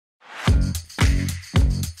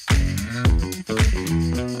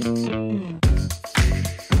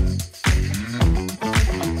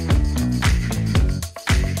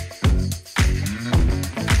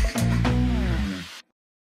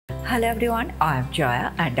Hello everyone, I am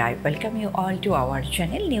Joya and I welcome you all to our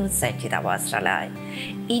channel News Sanchita Vastralai.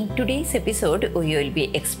 In today's episode, we will be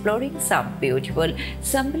exploring some beautiful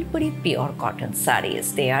Sambalpuri Pure Cotton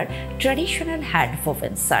Sarees. They are traditional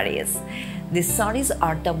hand-woven sarees. These sarees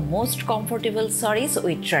are the most comfortable sarees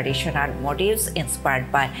with traditional motifs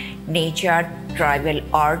inspired by nature, tribal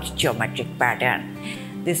art, geometric pattern.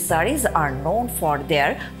 These sarees are known for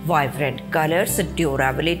their vibrant colors,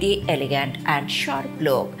 durability, elegant and sharp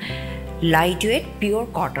look. Lightweight pure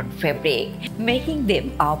cotton fabric, making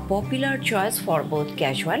them a popular choice for both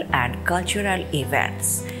casual and cultural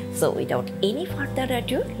events. So without any further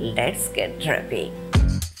ado, let's get draping.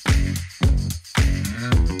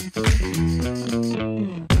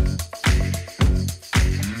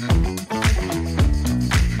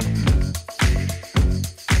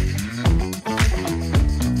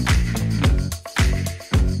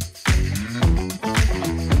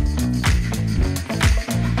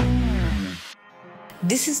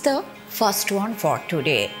 This is the first one for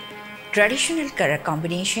today. Traditional color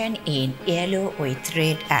combination in yellow with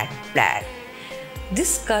red and black.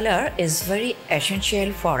 This color is very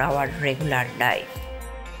essential for our regular life.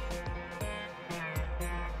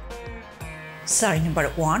 Saree number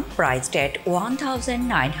 1 priced at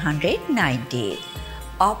 1990.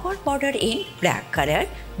 Upper border in black color,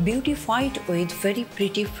 beautified with very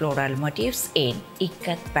pretty floral motifs in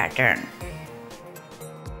ikat pattern.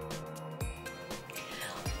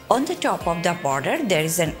 On the top of the border, there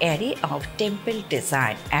is an array of temple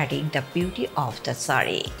design adding the beauty of the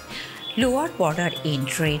saree. Lower border in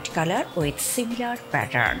red color with similar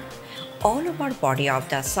pattern. All over body of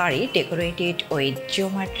the saree decorated with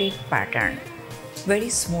geometric pattern. Very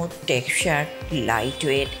smooth texture,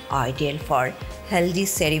 lightweight, ideal for healthy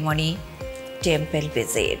ceremony, temple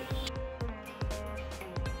visit.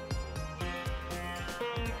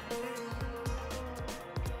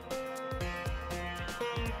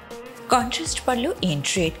 Contrast pallu in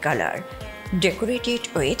red color, decorated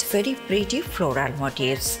with very pretty floral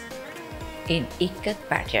motifs in ikat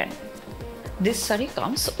pattern. This saree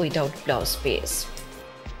comes without blouse piece.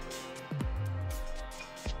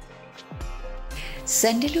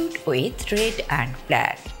 Sandalwood with red and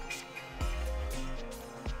black.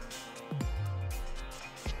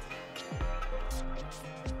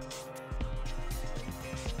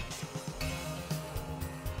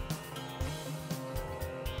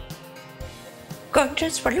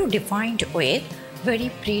 Contrast pallu defined with very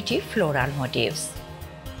pretty floral motifs.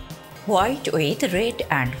 White with red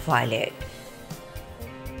and violet.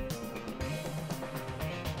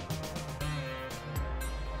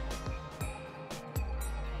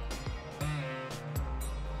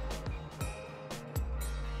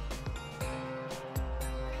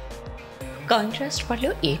 Contrast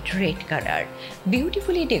pallu in red color,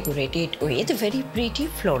 beautifully decorated with very pretty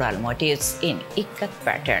floral motifs in ikat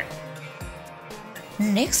pattern.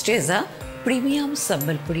 Next is a premium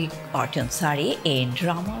Sambalpuri cotton saree in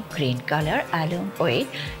Rama green color along with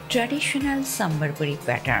traditional Sambalpuri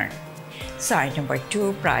pattern. Saree number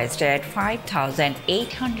 2 priced at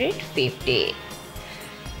 5850.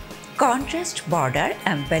 Contrast border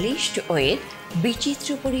embellished with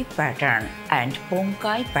Bichitrapuri pattern and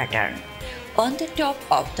Pomkai pattern. On the top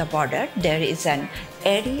of the border, there is an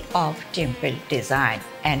array of temple design,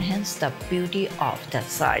 enhance the beauty of the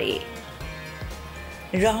saree.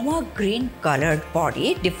 Rama green colored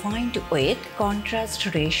body defined with contrast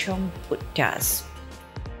resham buttas.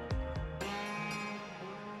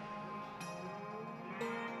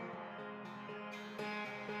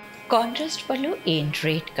 Contrast pallu in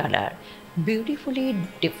red color, beautifully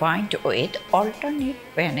defined with alternate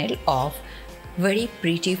panel of very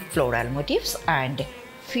pretty floral motifs and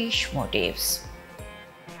fish motifs.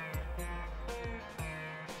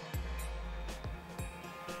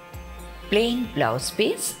 Plain blouse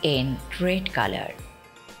piece in red color.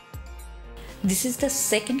 This is the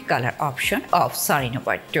second color option of saree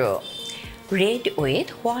number 2. Red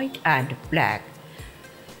with white and black.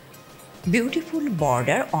 Beautiful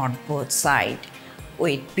border on both sides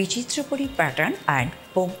with Bichitrapuri pattern and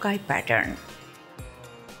Pomkai pattern.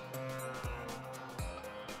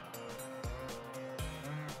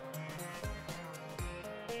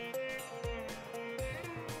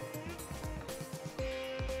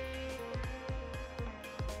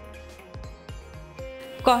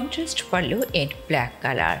 Contrast pallu in black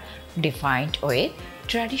color, defined with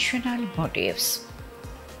traditional motifs.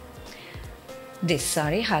 This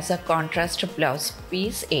saree has a contrast blouse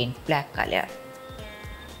piece in black color.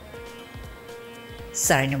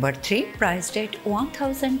 Saree number 3 priced at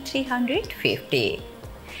 1350.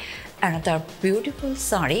 Another beautiful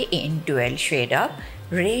saree in dual shade of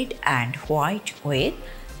red and white with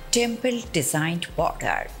temple designed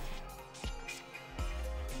border.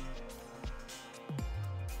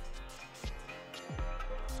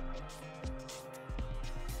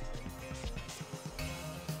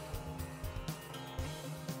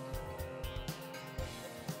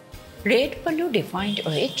 Red pallu defined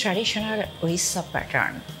with traditional Orissa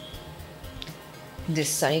pattern. This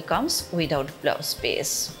saree comes without blouse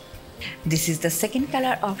piece. This is the second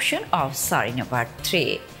color option of saree number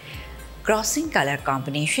 3. Crossing color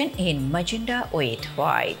combination in magenta with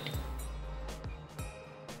white.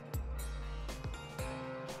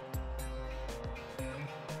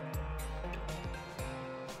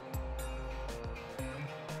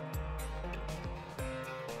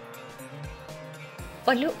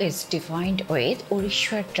 Pallu is defined with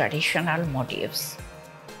Orissa traditional motifs.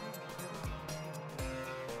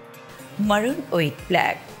 Maroon with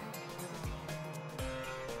black.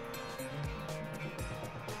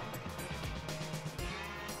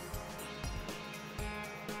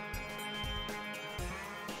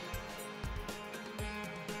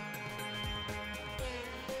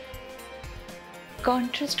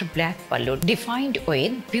 Contrast black pallu defined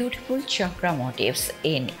with beautiful chakra motifs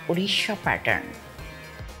in Orissa pattern.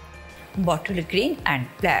 Bottle green and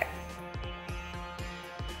black.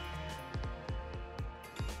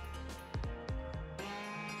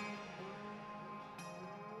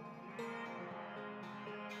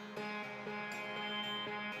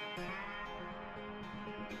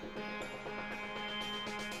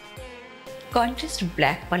 Contrast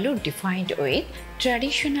black pallu defined with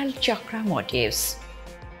traditional chakra motifs.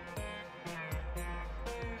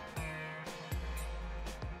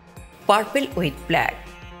 Purple with black.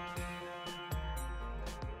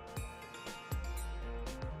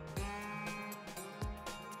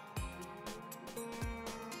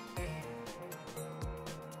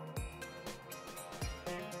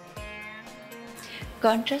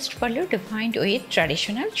 Contrast pallu defined with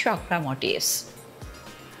traditional chakra motifs.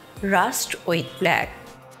 Rust with black.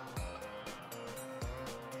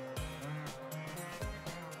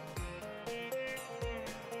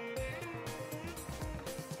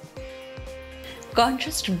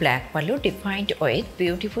 Contrast black pallu defined with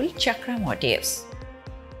beautiful chakra motifs.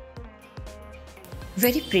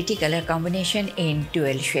 Very pretty color combination in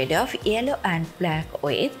dual shade of yellow and black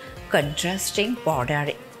with contrasting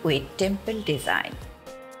border with temple design.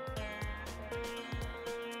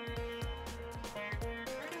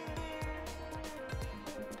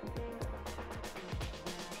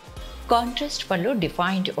 Contrast pallu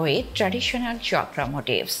defined with traditional chakra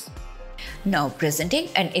motifs. Now presenting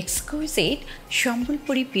an exquisite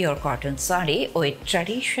Sambalpuri Pure Cotton Saree with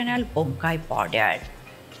traditional Bunkai border.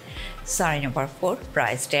 Saree number 4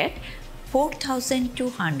 priced at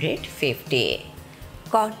 4,250.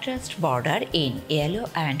 Contrast border in yellow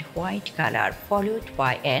and white color followed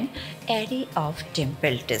by an array of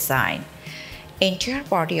temple design. Entire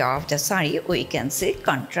body of the saree we can see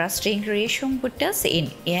contrasting resham buttas in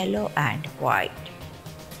yellow and white.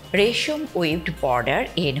 Resham weaved border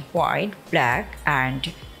in white, black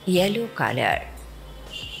and yellow color.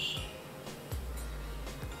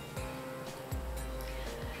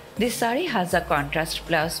 This saree has a contrast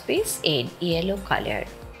blouse piece in yellow color.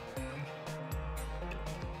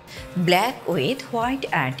 Black with white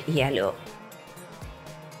and yellow.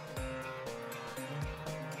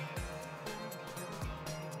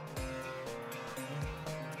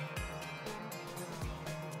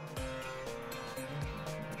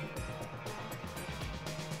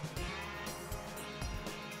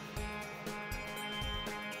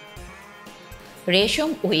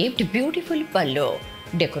 Resham weaved beautiful pallu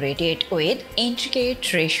decorated with intricate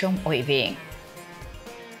resham weaving.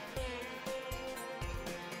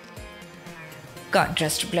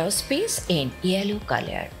 Contrast blouse piece in yellow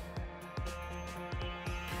color.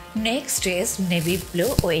 Next is navy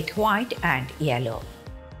blue with white and yellow.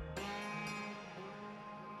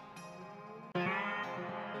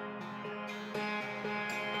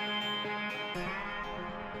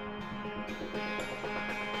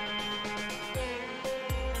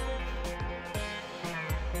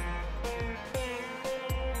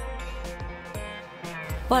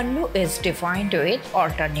 Pallu is defined with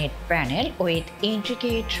alternate panel with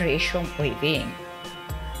intricate resham weaving.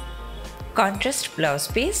 Contrast blouse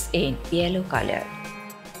piece in yellow color.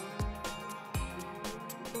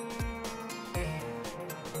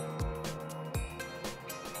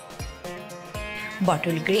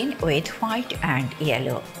 Bottle green with white and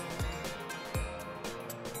yellow.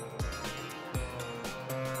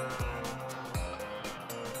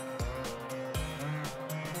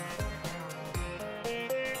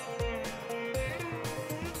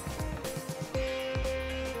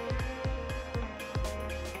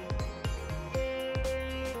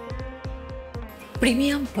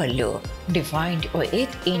 Premium pallu defined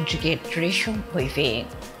with intricate resham weaving.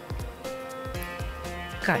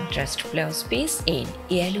 Contrast blouse piece in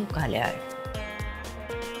yellow color.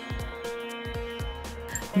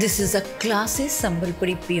 This is a classy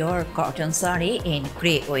Sambalpuri Pure Cotton Saree in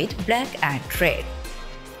grey with black and red.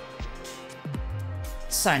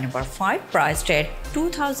 Saree number 5 priced at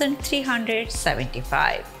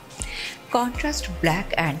 2,375. Contrast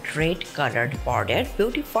black and red colored border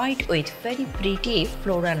beautified with very pretty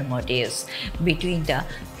floral motifs. Between the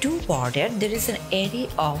two borders, there is an array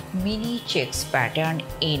of mini checks pattern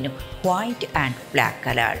in white and black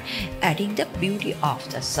color, adding the beauty of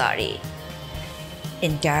the saree.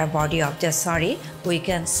 Entire body of the saree, we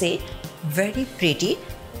can see very pretty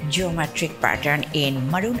geometric pattern in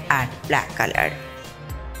maroon and black color.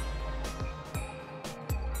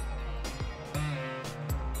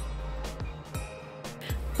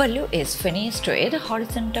 Pallu is finished with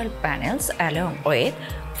horizontal panels along with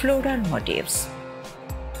floral motifs.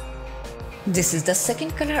 This is the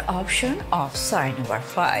second color option of saree number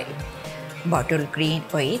 5. Bottle green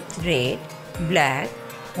with red, black,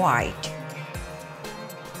 white.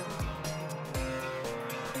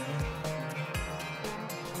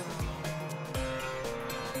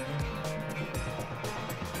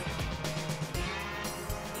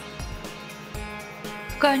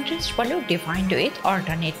 Contrast pallu defined with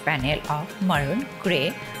alternate panel of maroon,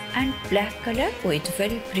 grey and black color with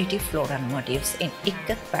very pretty floral motifs in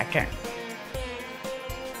ikat pattern.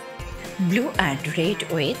 Blue and red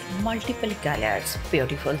with multiple colors.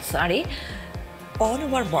 Beautiful saree. All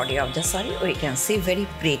over body of the saree we can see very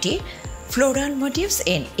pretty floral motifs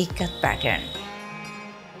in ikat pattern.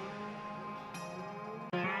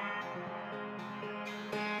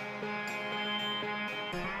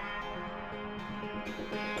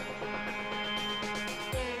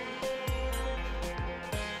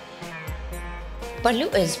 Pallu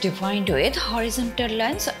is defined with horizontal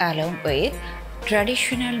lines along with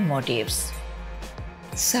traditional motifs.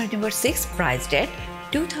 Saree number 6 priced at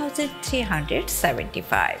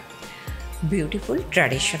 2,375. Beautiful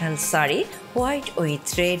traditional saree, white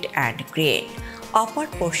with red and green. Upper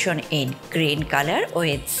portion in green color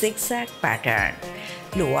with zigzag pattern.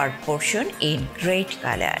 Lower portion in red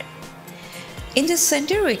color. In the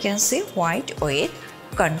center we can see white with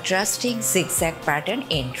contrasting zigzag pattern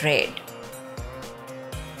in red.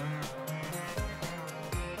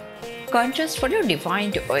 Contrast pallu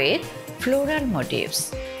defined with floral motifs.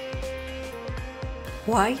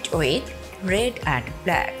 White with red and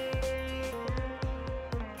black.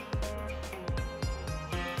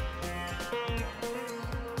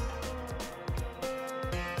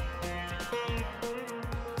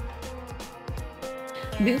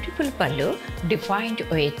 Beautiful pallu defined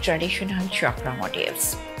with traditional chakra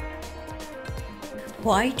motifs.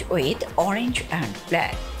 White with orange and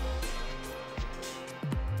black.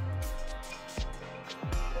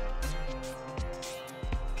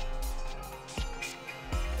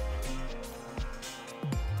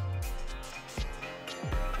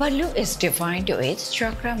 Pallu is defined with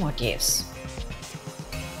chakra motifs.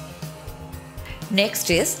 Next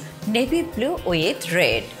is navy blue with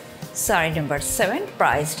red. Saree number 7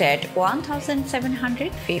 priced at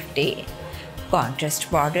 1,750. Contrast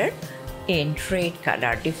border in red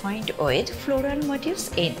color defined with floral motifs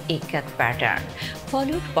in ikat pattern,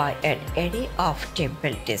 followed by an array of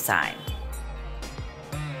temple design.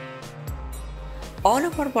 All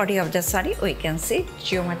over body of the saree we can see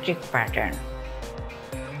geometric pattern.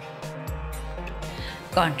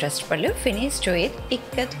 Contrast pallu finished with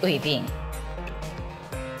ikat weaving.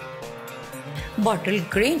 Bottle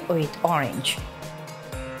green with orange.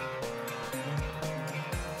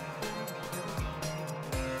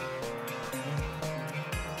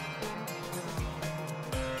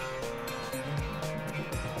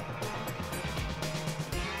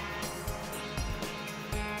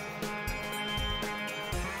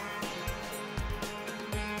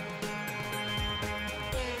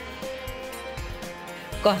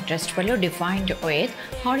 Contrast pallu defined with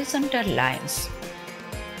horizontal lines.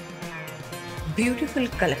 Beautiful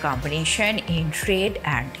color combination in red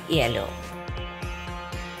and yellow.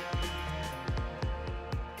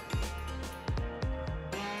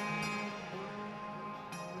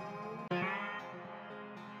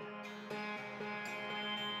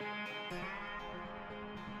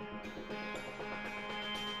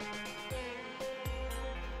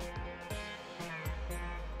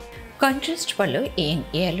 Contrast pallu in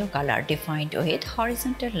yellow color defined with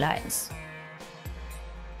horizontal lines.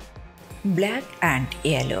 Black and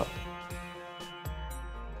yellow.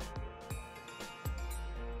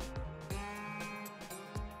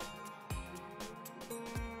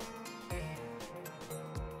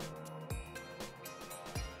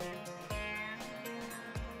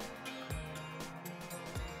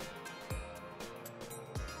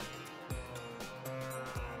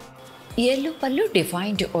 Yellow pallu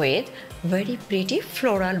defined with very pretty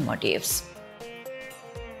floral motifs.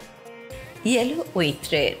 Yellow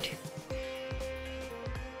with red.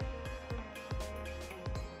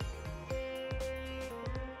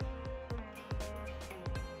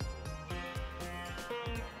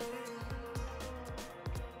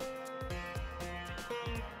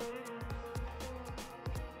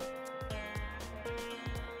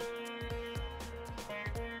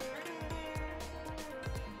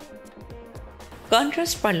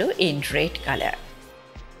 Contrast pallu in red color,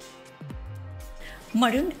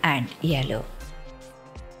 maroon and yellow.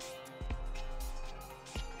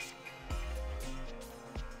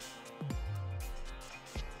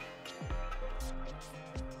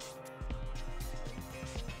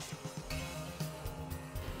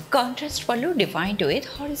 Contrast pallu defined with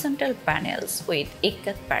horizontal panels with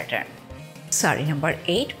ikat pattern. Saree number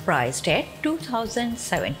 8 priced at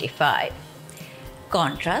 2075.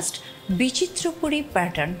 Contrast Vichitrapuri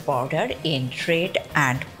pattern border in red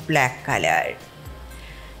and black color.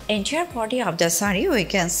 Entire body of the saree we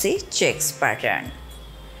can see checks pattern.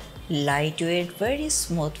 Lightweight, very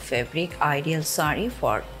smooth fabric, ideal saree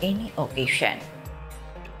for any occasion.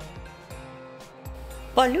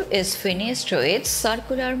 Pallu is finished with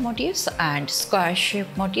circular motifs and square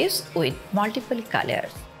shape motifs with multiple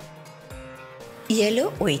colors.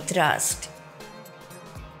 Yellow with rust.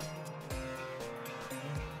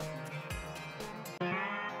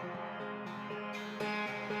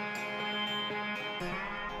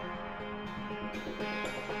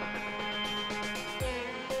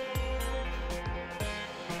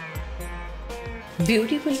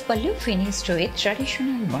 Beautiful pallu finished with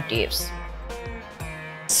traditional motifs.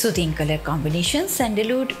 Soothing color combination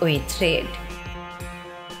sandalwood with red.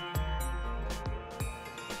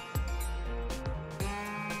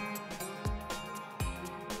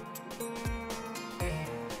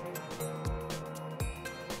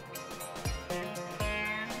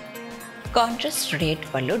 Contrast red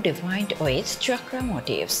pallu defined with chakra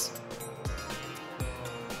motifs.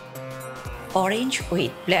 Orange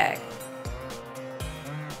with black.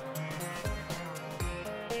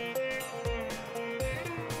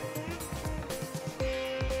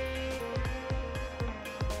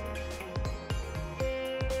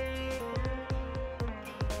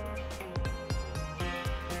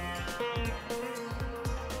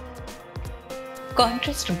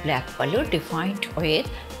 Contrast black pallu defined with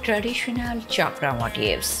traditional chakra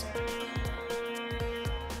motifs.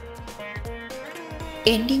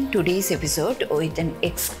 Ending today's episode with an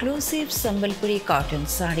exclusive Sambalpuri cotton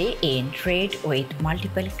saree in red with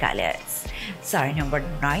multiple colors. Saree number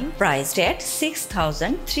 9 priced at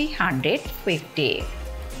 6,350.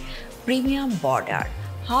 Premium border.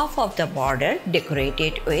 Half of the border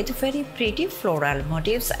decorated with very pretty floral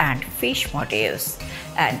motifs and fish motifs,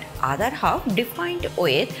 and other half defined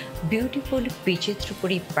with beautiful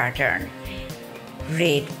Vichitrapuri pattern.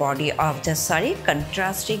 Red body of the saree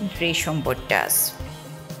contrasting resham buttas.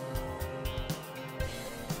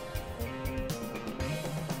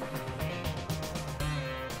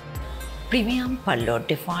 Premium pallu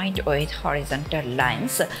defined with horizontal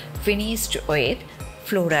lines, finished with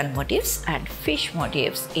floral motifs and fish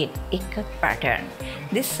motifs in ikat pattern.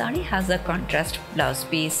 This saree has a contrast blouse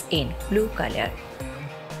piece in blue color.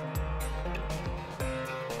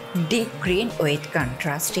 Deep green with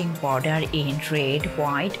contrasting border in red,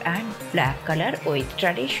 white and black color with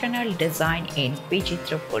traditional design in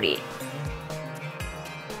Vichitrapuri.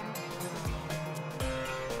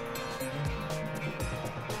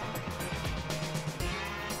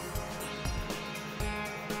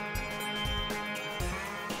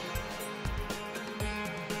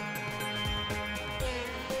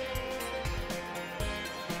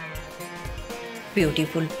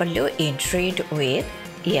 Beautiful pallu in red with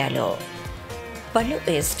yellow. Pallu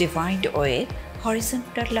is defined with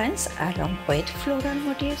horizontal lines along with floral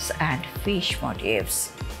motifs and fish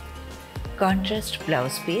motifs. Contrast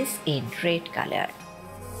blouse piece in red color.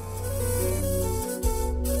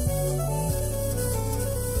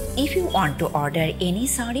 If you want to order any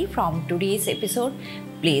saree from today's episode,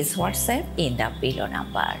 please WhatsApp in the below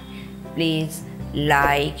number. Please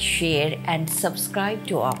like, share and subscribe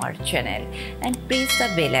to our channel and press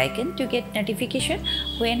the bell icon to get notification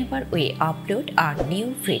whenever we upload our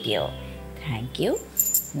new video. Thank you.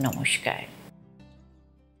 Namaskar.